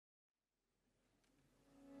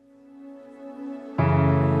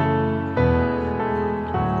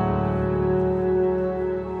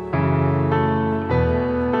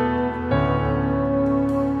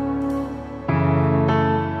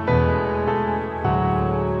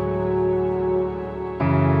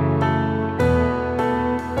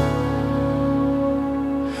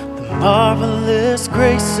marvelous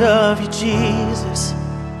grace of you, Jesus,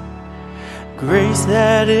 grace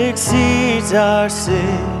that exceeds our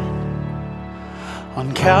sin.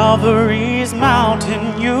 On Calvary's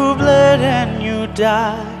mountain you bled and you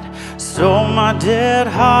died, so my dead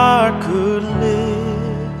heart could live.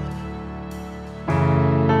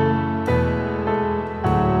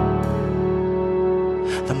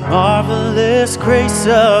 The marvelous grace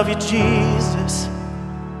of you, Jesus,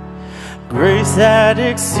 grace that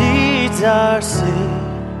exceeds our sin.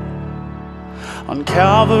 On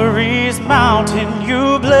Calvary's mountain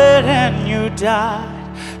you bled and you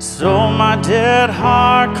died, so my dead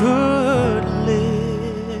heart could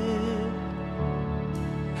live.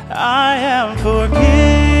 I am forgiven,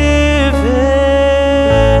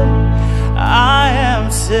 I am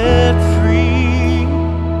set free,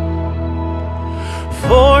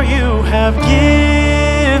 for you have given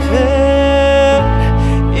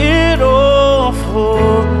it all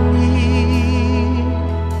for me.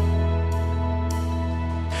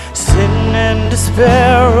 Sin and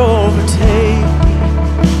despair overtake me,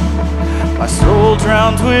 my soul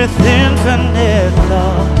drowns with infinite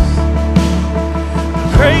loss.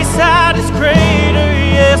 Grace that is greater,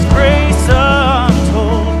 yes, grace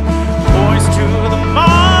untold, points to the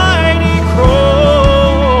mighty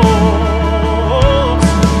cross.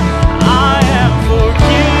 I am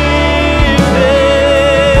forgiven,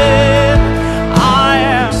 I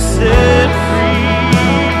am set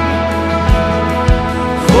free,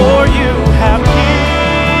 for you have given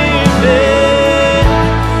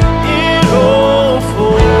it all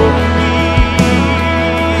for me.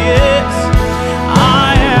 Yes,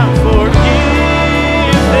 I am forgiven,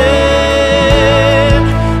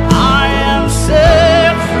 I am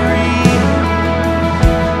set free,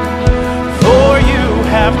 for you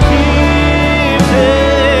have given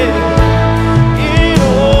it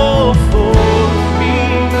all for me.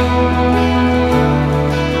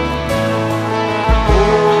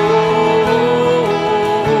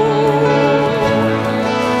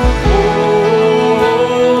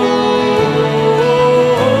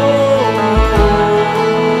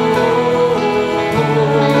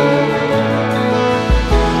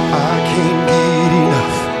 I can't get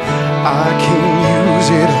enough, I can't use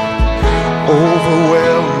it up.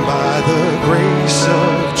 Overwhelmed by the grace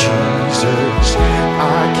of Jesus,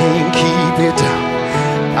 I can't keep it down,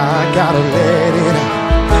 I gotta let it out.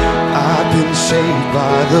 I've been saved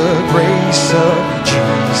by the grace of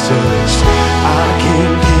Jesus. I can't